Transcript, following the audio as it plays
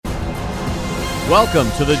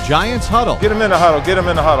Welcome to the Giants Huddle. Get him in the huddle, get him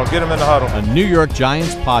in the huddle, get him in the huddle. A New York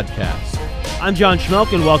Giants podcast. I'm John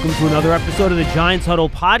Schmelk, and welcome to another episode of the Giants Huddle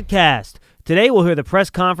podcast. Today we'll hear the press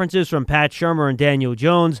conferences from Pat Shurmur and Daniel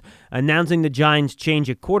Jones announcing the Giants' change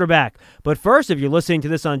at quarterback. But first, if you're listening to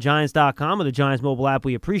this on Giants.com or the Giants mobile app,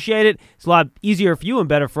 we appreciate it. It's a lot easier for you and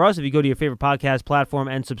better for us if you go to your favorite podcast platform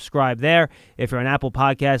and subscribe there. If you're on Apple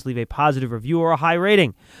Podcasts, leave a positive review or a high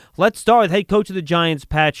rating. Let's start with head coach of the Giants,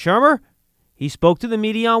 Pat Shurmur. He spoke to the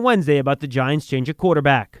media on Wednesday about the Giants' change at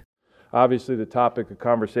quarterback. Obviously, the topic of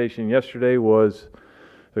conversation yesterday was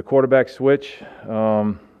the quarterback switch.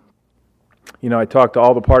 I talked to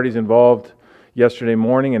all the parties involved yesterday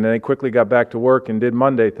morning, and then they quickly got back to work and did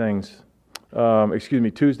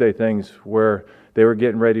Tuesday things where they were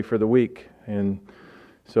getting ready for the week. And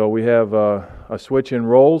so we have a switch in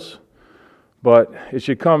roles, but it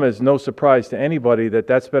should come as no surprise to anybody that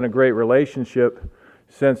that's been a great relationship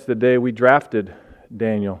since the day we drafted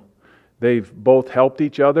Daniel. They've both helped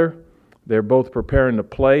each other. They're both preparing to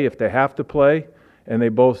play if they have to play, and they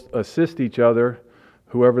both assist each other,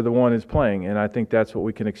 whoever the one is playing. And I think that's what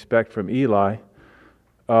we can expect from Eli.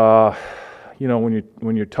 When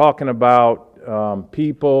you're talking about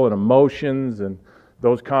people and emotions and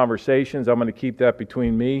those conversations, I'm going to keep that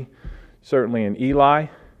between me, certainly, and Eli.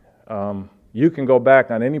 You can go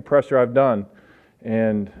back on any presser I've done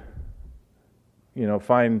and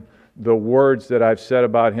find the words that I've said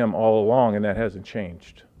about him all along, and that hasn't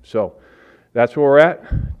changed. So that's where we're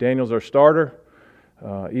at. Daniel's our starter.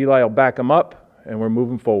 Eli will back him up, and we're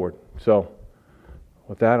moving forward. So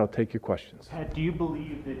with that, I'll take your questions. Pat, do you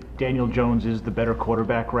believe that Daniel Jones is the better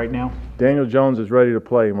quarterback right now? Daniel Jones is ready to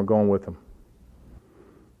play, and we're going with him.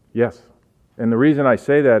 Yes. And the reason I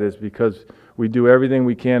say that is because we do everything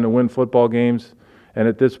we can to win football games, and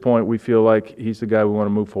at this point, we feel like he's the guy we want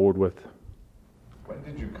to move forward with. When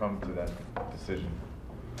did you come to that decision?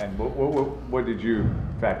 And what did you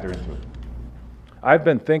factor into it? I've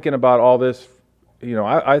been thinking about all this.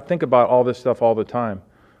 I think about all this stuff all the time.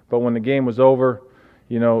 But when the game was over,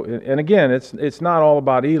 and again, it's not all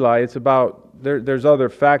about Eli. It's about there's other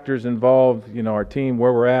factors involved, our team,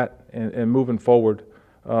 where we're at, and moving forward.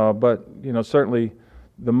 But certainly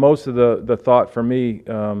the most of the thought for me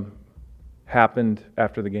happened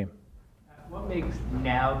after the game. What makes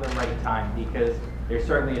now the right time? Because there's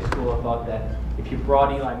certainly a school of thought that if you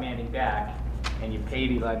brought Eli Manning back and you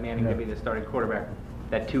paid Eli Manning to be the starting quarterback,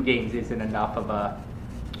 that 2 games isn't enough of a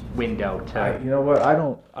window to. You know what? I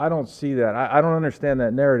don't see that. I don't understand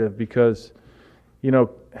that narrative because,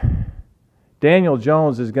 Daniel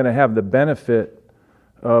Jones is going to have the benefit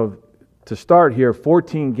of, to start here,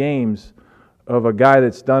 14 games of a guy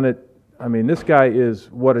that's done it. I mean, this guy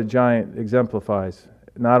is what a Giant exemplifies,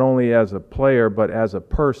 not only as a player but as a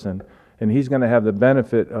person, and he's going to have the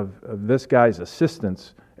benefit of this guy's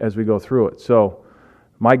assistance as we go through it. So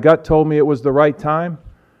my gut told me it was the right time,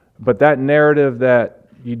 but that narrative that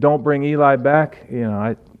you don't bring Eli back,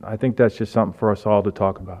 I think that's just something for us all to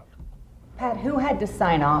talk about. Pat, who had to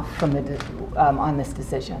sign off from on this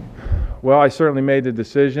decision? Well, I certainly made the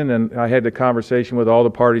decision, and I had the conversation with all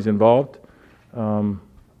the parties involved. And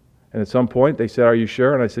at some point, they said, "Are you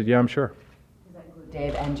sure?" And I said, "Yeah, I'm sure." Does that include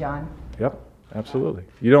Dave and John? Yep, absolutely.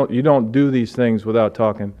 You don't do these things without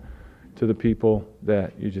talking to the people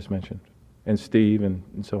that you just mentioned, and Steve and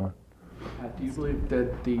so on. Do you believe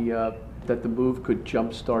that the move could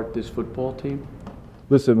jumpstart this football team?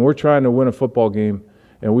 Listen, we're trying to win a football game,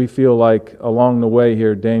 and we feel like along the way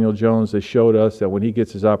here, Daniel Jones has showed us that when he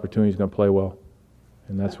gets his opportunity, he's going to play well,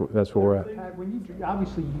 and that's where we're at. Pat,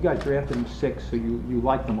 obviously you got drafted him 6, so you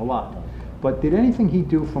liked him a lot. But did anything he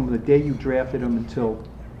do from the day you drafted him until,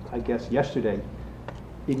 I guess, yesterday,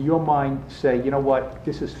 in your mind say, you know what,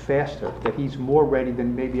 this is faster, that he's more ready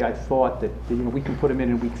than maybe I thought, that we can put him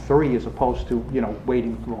in week 3 as opposed to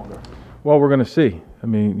waiting longer? Well, we're going to see. I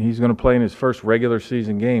mean, he's going to play in his first regular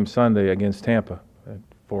season game Sunday against Tampa at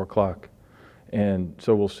 4 o'clock, and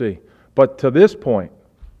so we'll see. But to this point,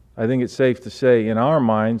 I think it's safe to say in our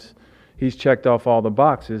minds he's checked off all the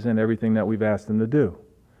boxes and everything that we've asked him to do.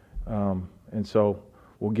 And so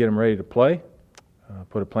we'll get him ready to play,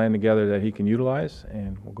 put a plan together that he can utilize,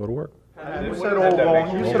 and we'll go to work. You said all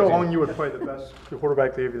along you would play the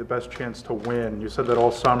quarterback that gave you the best chance to win. You said that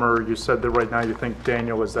all summer. You said that right now you think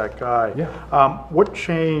Daniel is that guy. Yeah. What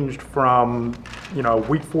changed from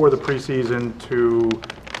week 4 of the preseason to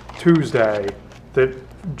Tuesday that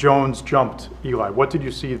Jones jumped Eli? What did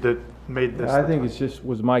you see that made this? I think it just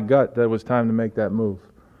was my gut that it was time to make that move.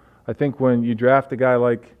 I think when you draft a guy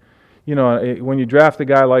like,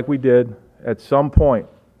 we did, at some point,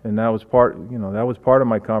 and that was part of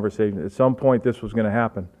my conversation. At some point, this was going to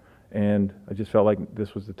happen, and I just felt like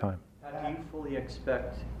this was the time. Do you fully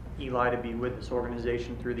expect Eli to be with this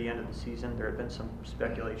organization through the end of the season? There had been some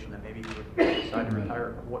speculation that maybe he would decide to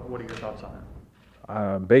retire. What are your thoughts on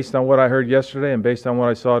that? Based on what I heard yesterday and based on what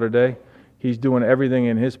I saw today, he's doing everything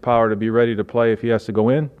in his power to be ready to play if he has to go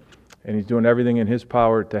in, and he's doing everything in his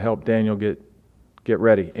power to help Daniel get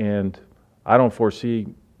ready. And I don't foresee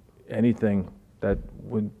anything that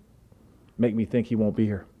would make me think he won't be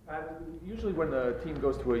here. Usually when a team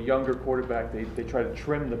goes to a younger quarterback, they try to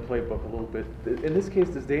trim the playbook a little bit. In this case,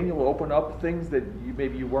 does Daniel open up things that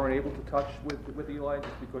maybe you weren't able to touch with Eli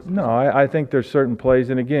just because? No, I think there's certain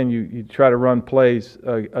plays, and again, you try to run plays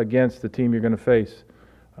against the team you're going to face.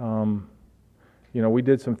 We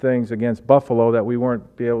did some things against Buffalo that we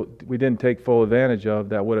didn't take full advantage of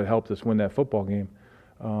that would have helped us win that football game.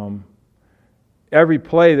 Every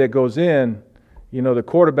play that goes in, the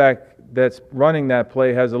quarterback that's running that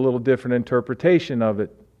play has a little different interpretation of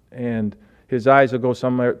it, and his eyes will go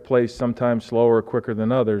some place sometimes slower or quicker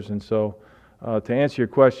than others. And so, to answer your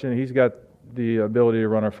question, he's got the ability to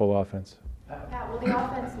run our full offense. Pat, will the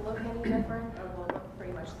offense look any different, or will it look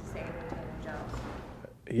pretty much the same with Daniel Jones?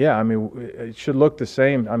 Yeah, it should look the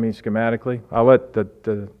same. Schematically, I'll let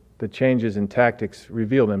the changes in tactics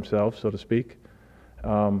reveal themselves, so to speak.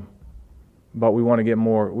 But we want to get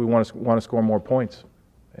more. We want to score more points.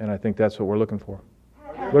 And I think that's what we're looking for.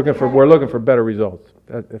 We're looking for better results,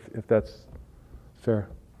 if that's fair.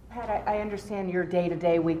 Pat, I understand you're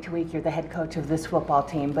day-to-day, week-to-week, you're the head coach of this football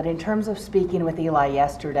team, but in terms of speaking with Eli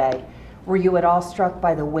yesterday, were you at all struck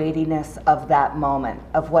by the weightiness of that moment,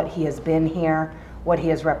 of what he has been here, what he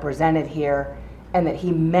has represented here, and that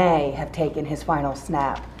he may have taken his final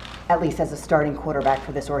snap, at least as a starting quarterback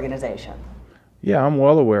for this organization? Yeah, I'm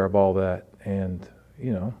well aware of all that, and,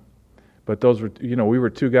 but those were, we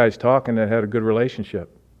were two guys talking that had a good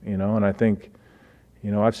relationship, and I think,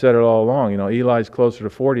 I've said it all along, Eli's closer to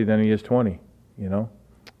 40 than he is 20, and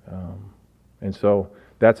so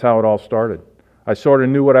that's how it all started. I sort of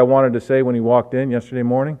knew what I wanted to say when he walked in yesterday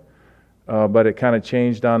morning, but it kind of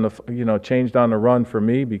changed on the run for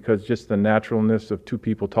me because just the naturalness of two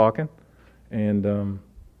people talking, and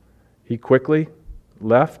he quickly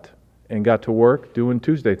left and got to work doing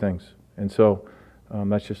Tuesday things, and so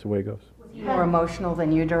that's just the way it goes. Was he more emotional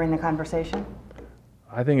than you during the conversation?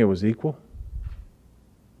 I think it was equal.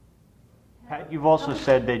 Pat, you've also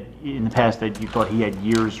said that in the past that you thought he had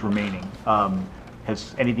years remaining.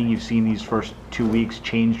 Has anything you've seen these first 2 weeks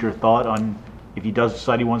changed your thought on if he does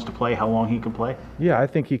decide he wants to play, how long he can play? Yeah, I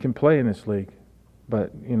think he can play in this league,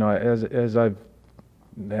 but as I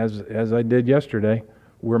did yesterday,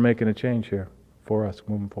 we're making a change here for us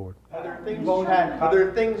moving forward. Are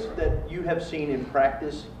there things that you have seen in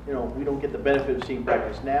practice? We don't get the benefit of seeing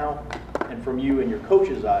practice now, and from you and your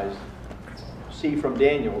coach's eyes, see from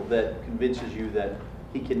Daniel that convinces you that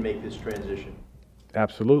he can make this transition?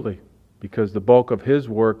 Absolutely, because the bulk of his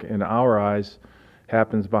work in our eyes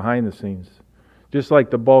happens behind the scenes, just like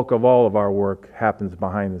the bulk of all of our work happens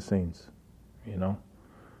behind the scenes.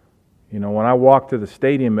 When I walk to the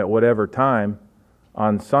stadium at whatever time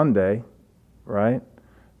on Sunday, right?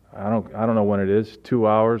 I don't know when it is, 2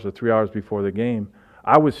 hours or 3 hours before the game.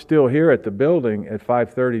 I was still here at the building at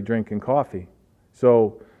 5:30 drinking coffee.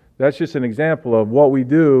 So that's just an example of what we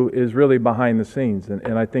do is really behind the scenes.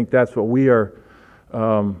 And I think that's what we are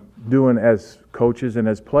doing as coaches and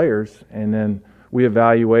as players. And then we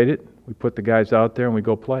evaluate it, we put the guys out there, and we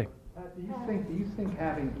go play. Do you think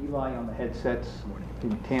having Eli on the headsets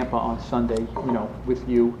in Tampa on Sunday, with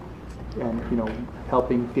you and,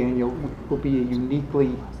 helping Daniel will be a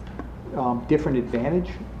uniquely different advantage?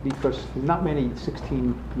 Because not many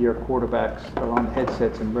 16-year quarterbacks are on the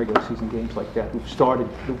headsets in regular season games like that who've started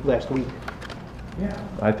last week. Yeah,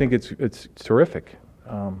 I think it's terrific.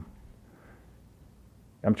 I'm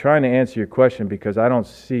trying to answer your question because I don't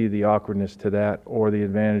see the awkwardness to that or the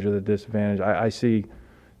advantage or the disadvantage. I see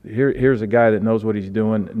here's a guy that knows what he's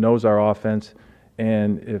doing, knows our offense,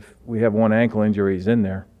 and if we have one ankle injury, he's in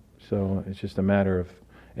there. So it's just a matter of,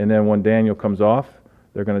 and then when Daniel comes off,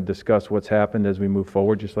 they're going to discuss what's happened as we move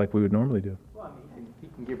forward, just like we would normally do. Well, he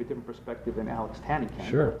can give a different perspective than Alex Tanney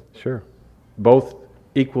can. Sure. Both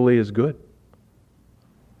equally as good.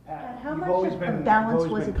 How much of a balance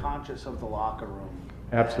was it? Conscious of the locker room.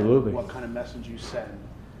 Absolutely. What kind of message you send.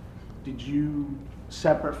 Did you,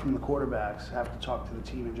 separate from the quarterbacks, have to talk to the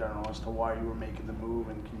team in general as to why you were making the move,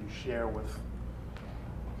 and can you share with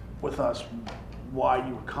us why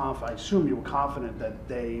you were confident? I assume you were confident that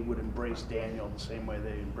they would embrace Daniel the same way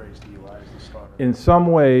they embraced Eli as the starter. In some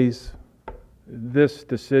ways, this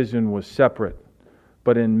decision was separate,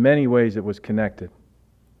 but in many ways it was connected.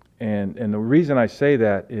 And the reason I say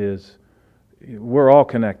that is we're all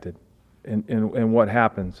connected in what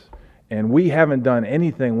happens. And we haven't done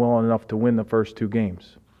anything well enough to win the first 2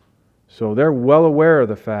 games. So they're well aware of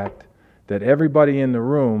the fact that everybody in the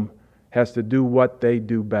room has to do what they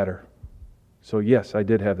do better. So yes, I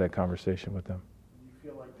did have that conversation with them.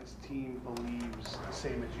 You feel like this team believes the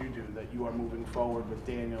same as you do, that you are moving forward with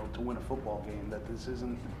Daniel to win a football game, that this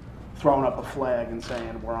isn't throwing up a flag and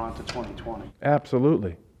saying we're on to 2020?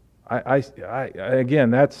 Absolutely.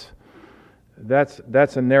 Again, that's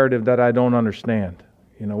a narrative that I don't understand.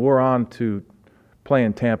 You know, we're on to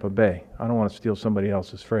playing Tampa Bay. I don't want to steal somebody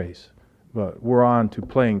else's phrase, but we're on to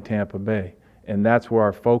playing Tampa Bay, and that's where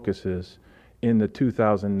our focus is in the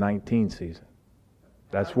 2019 season.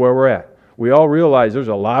 That's where we're at. We all realize there's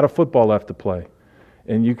a lot of football left to play,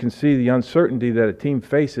 and you can see the uncertainty that a team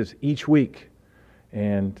faces each week.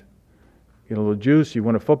 And get a little juice, you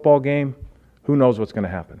win a football game, who knows what's going to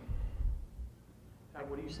happen?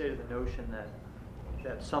 What do you say to the notion that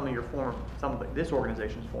some of this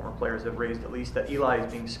organization's former players have raised, at least, that Eli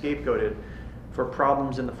is being scapegoated for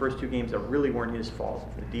problems in the first 2 games that really weren't his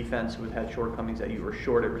fault? The defense had shortcomings, that you were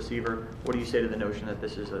short at receiver. What do you say to the notion that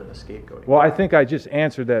this is a scapegoating? Well, I think I just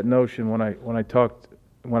answered that notion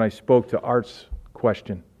when I spoke to Art's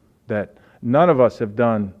question, that none of us have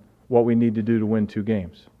done what we need to do to win 2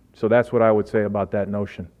 games. So that's what I would say about that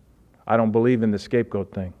notion. I don't believe in the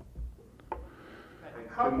scapegoat thing.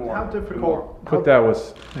 How difficult? Put that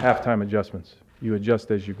with halftime adjustments. You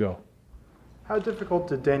adjust as you go. How difficult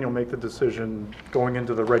did Daniel make the decision going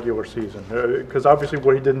into the regular season? Because obviously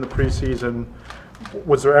what he did in the preseason,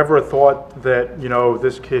 was there ever a thought that, you know,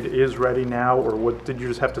 this kid is ready now, or did you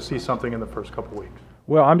just have to see something in the first couple weeks?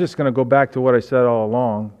 Well, I'm just going to go back to what I said all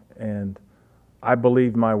along, and I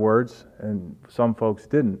believed my words, and some folks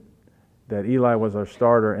didn't, that Eli was our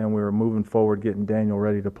starter and we were moving forward getting Daniel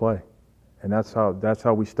ready to play. And that's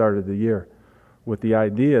how we started the year, with the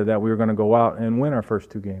idea that we were going to go out and win our first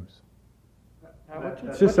 2 games.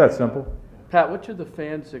 It's just that simple. Pat, what should the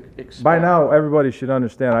fans expect? By now, everybody should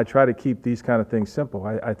understand, I try to keep these kind of things simple.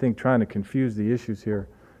 I think trying to confuse the issues here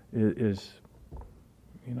is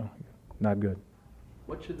not good.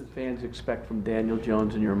 What should the fans expect from Daniel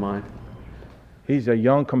Jones in your mind? He's a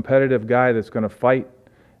young, competitive guy that's going to fight,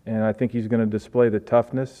 and I think he's going to display the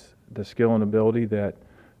toughness, the skill and ability that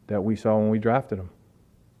we saw when we drafted him.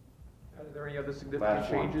 Are there any other significant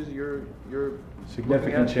changes you're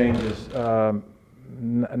Significant changes?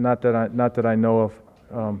 Not that I know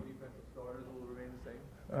of.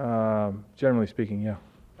 Generally speaking, yeah.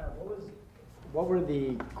 What were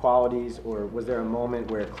the qualities, or was there a moment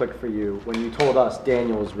where it clicked for you when you told us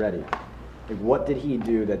Daniel was ready? Like, what did he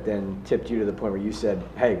do that then tipped you to the point where you said,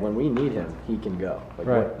 hey, when we need him, he can go? Like,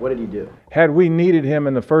 right. What did he do? Had we needed him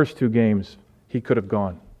in the first 2 games, he could have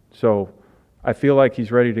gone. So I feel like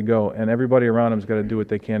he's ready to go, and everybody around him's got to do what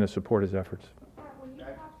they can to support his efforts.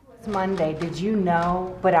 Monday, did you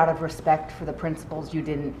know, but out of respect for the principals, you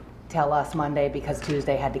didn't tell us Monday because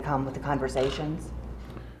Tuesday had to come with the conversations?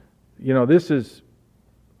 You know, this is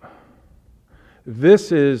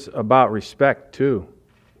about respect too.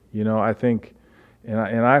 You know, I think, and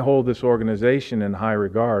I hold this organization in high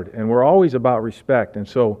regard, and we're always about respect. And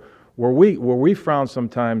so where we frown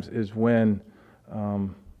sometimes is when,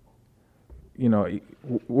 you know,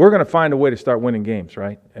 we're going to find a way to start winning games,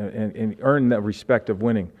 right, and earn that respect of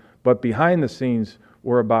winning. But behind the scenes,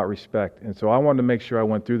 we're about respect. And so I wanted to make sure I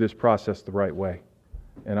went through this process the right way.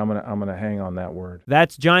 And I'm gonna hang on that word.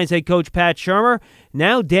 That's Giants head coach Pat Shurmur.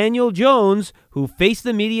 Now Daniel Jones, who faced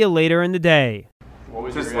the media later in the day. What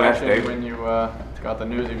was your reaction when you got the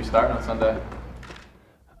news of you starting on Sunday?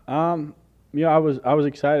 You know, I was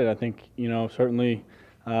excited. I think, you know, certainly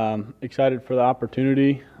excited for the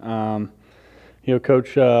opportunity. You know,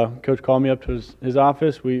 Coach called me up to his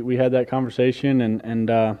office. We had that conversation,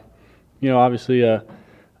 and you know, obviously a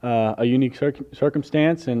unique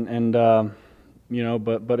circumstance, and you know,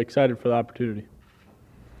 but excited for the opportunity.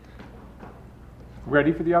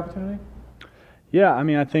 Ready for the opportunity? Yeah, I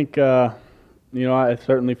mean, I think you know, I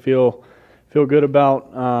certainly feel good about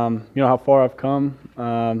you know, how far I've come,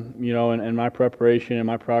 you know, and my preparation and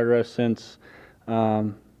my progress since you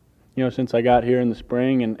know, since I got here in the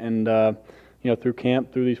spring, and you know, through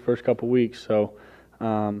camp, through these first couple weeks. So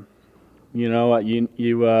you know,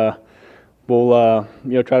 we'll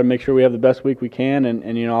you know, try to make sure we have the best week we can,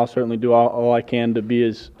 and you know, I'll certainly do all I can to be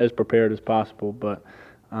as prepared as possible. But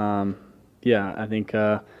yeah, I think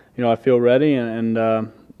you know, I feel ready, and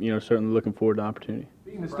you know, certainly looking forward to the opportunity.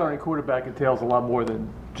 Being the starting quarterback entails a lot more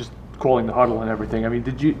than just calling the huddle and everything. I mean,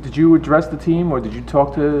 did you address the team, or did you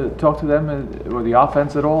talk to them or the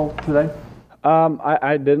offense at all today?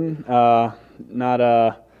 I didn't.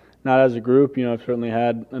 Not as a group. You know, I've certainly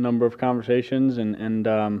had a number of conversations, and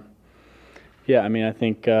yeah, I mean, I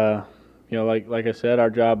think you know, like I said, our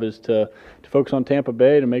job is to focus on Tampa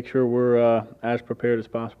Bay to make sure we're as prepared as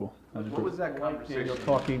possible. What was that conversation? Daniel,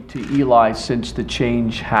 talking to Eli since the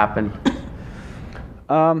change happened?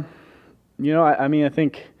 You know, I mean, I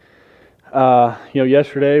think you know,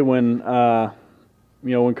 yesterday when you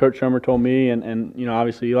know, when Coach Shurmur told me, and you know,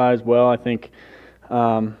 obviously Eli as well, I think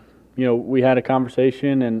you know, we had a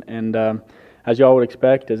conversation, and as y'all would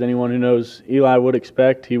expect, as anyone who knows Eli would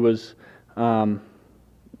expect, he was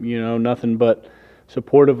you know, nothing but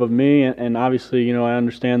supportive of me, and obviously, you know, I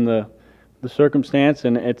understand the circumstance,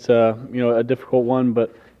 and it's you know, a difficult one,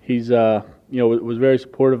 but he's you know, was very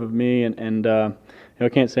supportive of me, and you know, I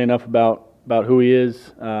can't say enough about who he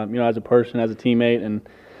is, you know, as a person, as a teammate, and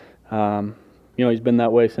you know, he's been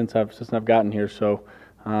that way since I've gotten here. So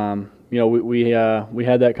you know, we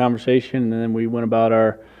had that conversation, and then we went about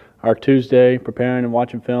our Tuesday preparing and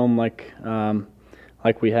watching film like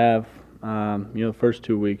we have you know, the first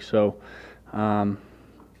 2 weeks. So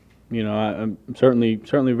you know, I'm certainly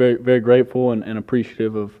very, very grateful and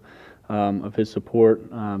appreciative of his support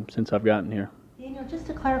since I've gotten here. Daniel, just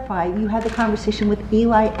to clarify, you had the conversation with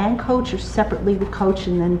Eli and Coach, or separately with Coach,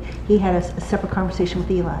 and then he had a separate conversation with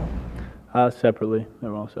Eli? Separately. They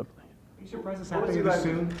were all separately. Are you surprised this happened this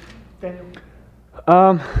soon, Daniel?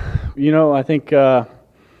 You know, I think you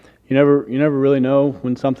never really know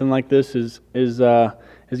when something like this is going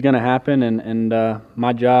to happen, and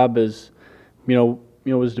my job is, you know,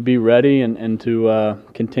 was to be ready and to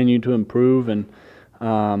continue to improve, and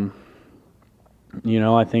you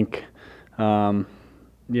know, I think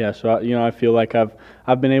yeah, so you know, I feel like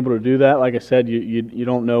I've been able to do that. Like I said, you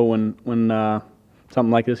don't know when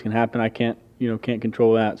something like this can happen. I can't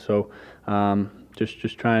control that. So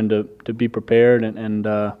just trying to be prepared, and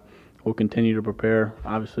we'll continue to prepare,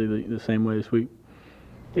 obviously, the same way this week.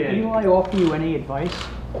 Did Eli offer you any advice?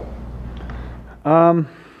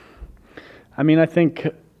 I mean, I think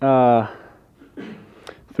through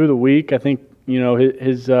the week, I think, you know,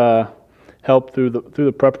 his help through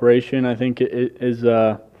the preparation, I think is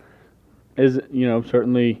you know,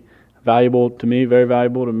 certainly valuable to me, very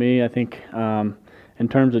valuable to me. I think in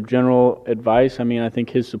terms of general advice, I mean, I think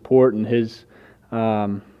his support and his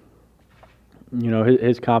you know,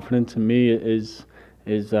 his confidence in me is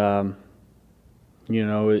you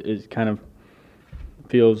know, is kind of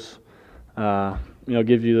feels you know,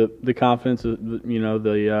 gives you the confidence, you know,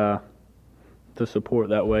 the support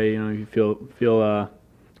that way. You know, you feel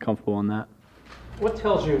comfortable in that. What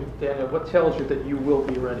tells you, Daniel? What tells you that you will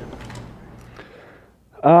be ready?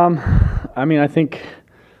 I mean, I think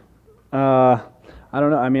I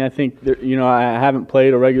don't know. I mean, I think you know, I haven't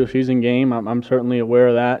played a regular season game. I'm certainly aware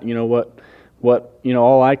of that. You know, what you know,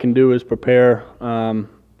 all I can do is prepare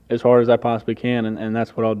as hard as I possibly can, and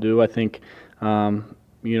that's what I'll do. I think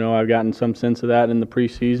you know, I've gotten some sense of that in the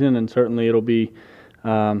preseason, and certainly it'll be you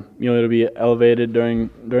know, it'll be elevated during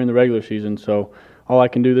the regular season. So all I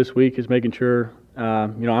can do this week is making sure you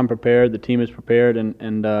know, I'm prepared, the team is prepared,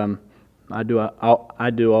 and I do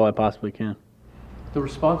all I possibly can. The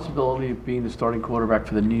responsibility of being the starting quarterback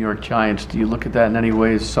for the New York Giants, do you look at that in any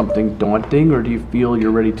way as something daunting, or do you feel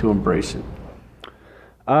you're ready to embrace it?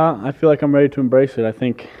 I feel like I'm ready to embrace it. I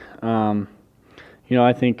think you know,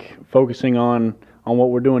 I think focusing on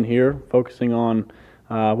what we're doing here, focusing on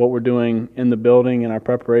what we're doing in the building and our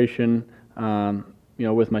preparation, you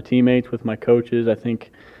know, with my teammates, with my coaches, I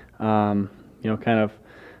think you know, kind of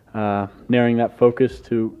narrowing that focus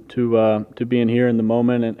to being here in the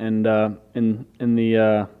moment, and in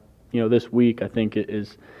the you know, this week, I think it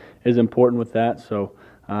is important with that. So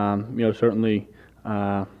you know, certainly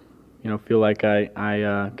you know, feel like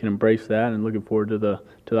I can embrace that, and looking forward to the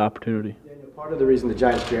opportunity. Part of the reason the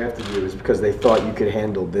Giants drafted you is because they thought you could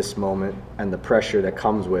handle this moment and the pressure that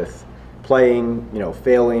comes with playing, you know,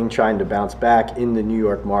 failing, trying to bounce back in the New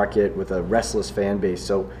York market with a restless fan base.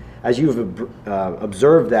 So as you've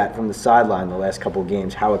observed that from the sideline the last couple of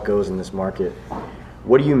games, how it goes in this market,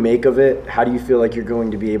 what do you make of it? How do you feel like you're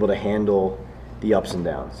going to be able to handle the ups and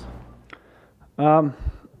downs? I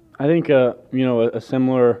think you know, a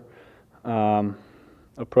similar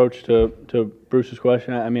approach to Bruce's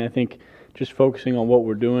question. I mean, I think just focusing on what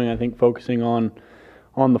we're doing. I think focusing on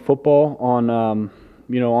the football, on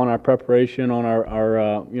you know, on our preparation, on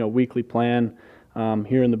our you know, weekly plan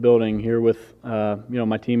here in the building, here with you know,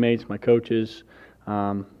 my teammates, my coaches,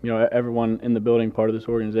 you know, everyone in the building, part of this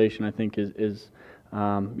organization. I think is you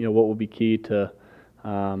know, what will be key to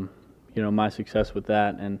you know, my success with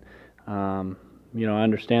that. And you know, I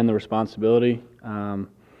understand the responsibility.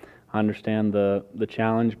 I understand the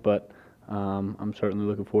challenge, but I'm certainly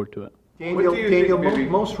looking forward to it. Daniel,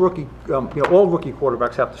 most rookie, all rookie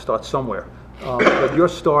quarterbacks have to start somewhere. But you're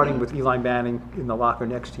starting with Eli Manning in the locker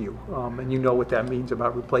next to you, and you know what that means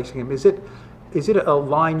about replacing him. Is it a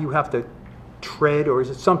line you have to tread, or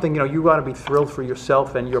is it something you got to be thrilled for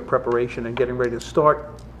yourself and your preparation and getting ready to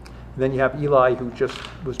start? And then you have Eli, who just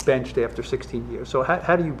was benched after 16 years. So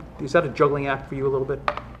how do you? Is that a juggling act for you a little bit?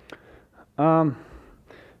 I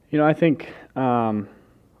think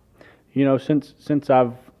since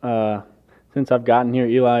I've gotten here,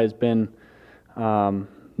 Eli has been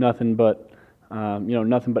nothing but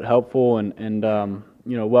helpful and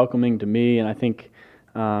welcoming to me. And I think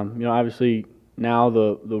obviously now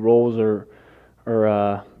the roles are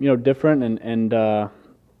different and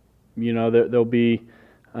there'll be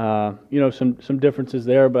some differences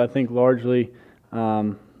there, but I think largely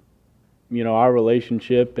our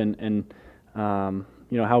relationship and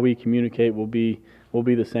how we communicate will be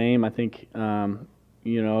the same. I think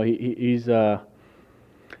he's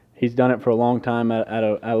done it for a long time at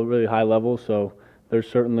a really high level, so there's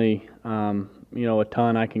certainly a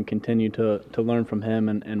ton I can continue to learn from him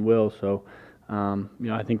and will. So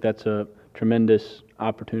I think that's a tremendous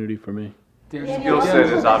opportunity for me. Your skill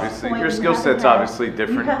set's obviously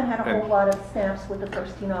different. You haven't had a whole lot of snaps with the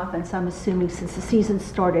first team offense, I'm assuming, since the season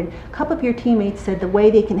started. A couple of your teammates said the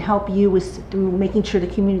way they can help you is through making sure the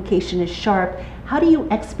communication is sharp. How do you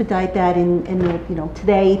expedite that in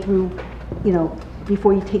today through,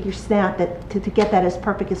 before you take your snap, to get that as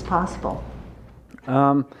perfect as possible?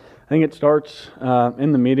 I think it starts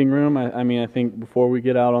in the meeting room. I think before we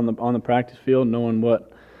get out on the practice field, knowing what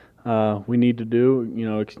we need to do,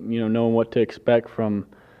 knowing what to expect from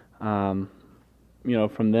them,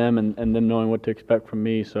 and them knowing what to expect from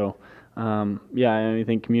me. So, I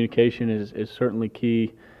think communication is certainly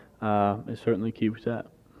key. Is certainly key with that.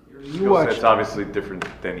 Your skill set's obviously different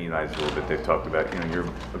than Eli's a little bit. They've talked about your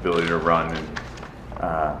ability to run, and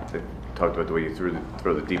they've talked about the way you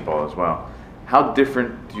throw the deep ball as well. How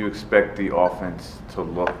different do you expect the offense to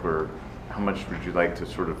look, or how much would you like to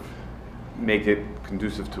sort of make it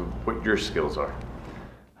conducive to what your skills are?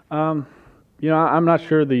 I'm not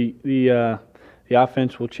sure the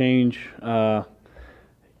offense will change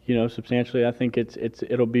substantially. I think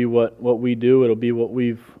it'll be what we do. It'll be what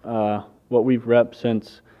we've repped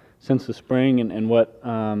since the spring and what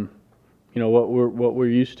we're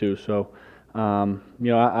used to. So I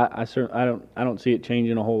don't see it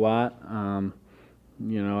changing a whole lot.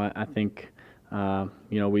 I think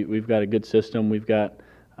we've got a good system. We've got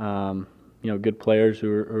good players who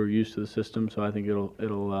are used to the system. So I think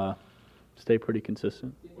it'll stay pretty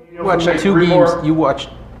consistent. You watched two games. You watched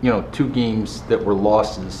two games that were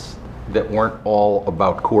losses that weren't all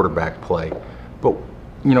about quarterback play. But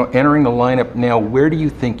entering the lineup now, where do you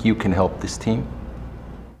think you can help this team?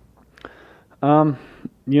 I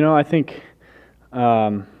think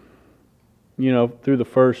through the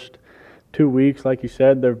first 2 weeks, like you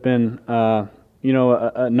said, there have been a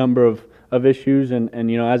number of issues, and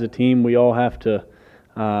as a team, we all have to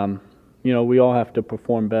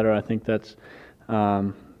perform better. I think that's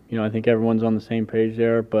I think everyone's on the same page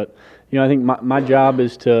there. But I think my job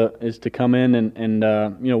is to come in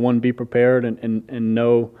and be prepared and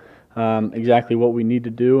know exactly what we need to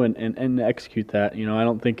do and execute that. I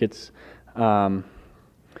don't think it's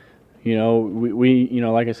we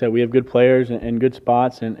like I said, we have good players and good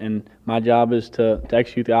spots, and my job is to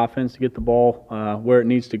execute the offense, to get the ball where it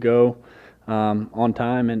needs to go on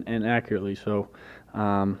time and accurately. So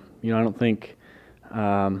I don't think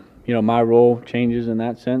my role changes in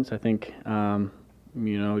that sense. I think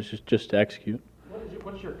it's just to execute.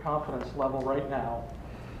 What's your confidence level right now,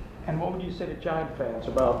 and what would you say to Giant fans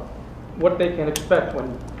about what they can expect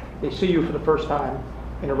when they see you for the first time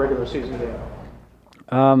in a regular season game?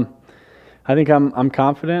 I think I'm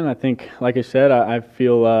confident. I think, like I said, I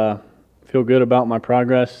feel good about my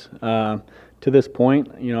progress to this point.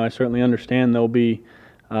 I certainly understand there'll be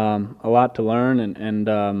a lot to learn, and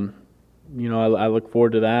I look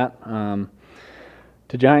forward to that.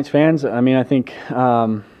 To Giants fans, I think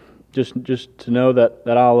just to know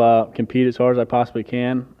that I'll compete as hard as I possibly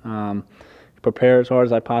can, prepare as hard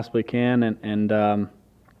as I possibly can, and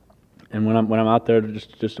when I'm out there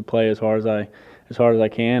just to play as hard as I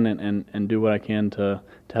can and do what I can to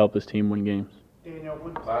help this team win games. Daniel,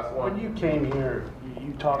 when you came here,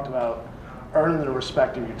 you talked about earning the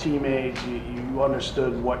respect of your teammates. You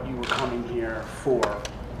understood what you were coming here for.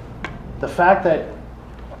 The fact that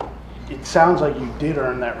it sounds like you did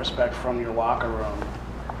earn that respect from your locker room,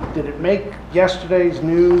 did it make yesterday's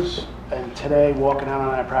news and today walking out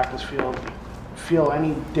on that practice field feel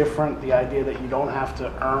any different, the idea that you don't have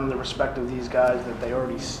to earn the respect of these guys, that they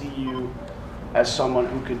already see you as someone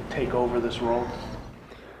who could take over this role?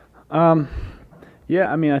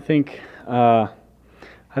 Yeah, I mean, I think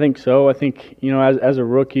so. I think, you know, as a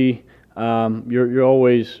rookie, you're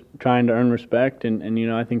always trying to earn respect, and you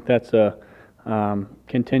know, I think that's a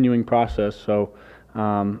continuing process. So,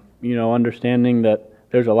 you know, understanding that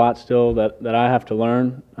there's a lot still that I have to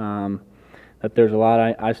learn, that there's a lot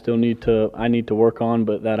I still need to work on,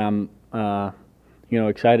 but that I'm you know,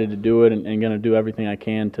 excited to do it and going to do everything I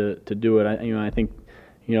can to do it. I think,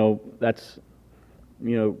 you know, that's,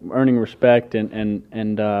 you know, earning respect and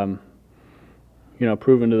you know,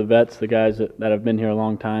 proving to the vets, the guys that have been here a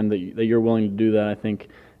long time, that you're willing to do that, I think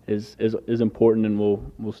is important and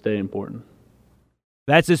will stay important.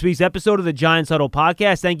 That's this week's episode of the Giants Huddle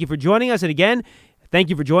Podcast. Thank you for joining us. And again, thank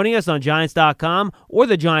you for joining us on Giants.com or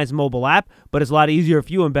the Giants mobile app. But it's a lot easier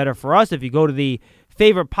for you and better for us if you go to the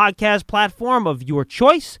favorite podcast platform of your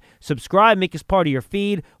choice. Subscribe, make us part of your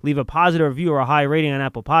feed, leave a positive review or a high rating on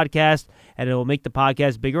Apple Podcasts, and it will make the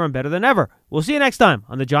podcast bigger and better than ever. We'll see you next time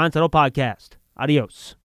on the Giants Huddle Podcast. Adios.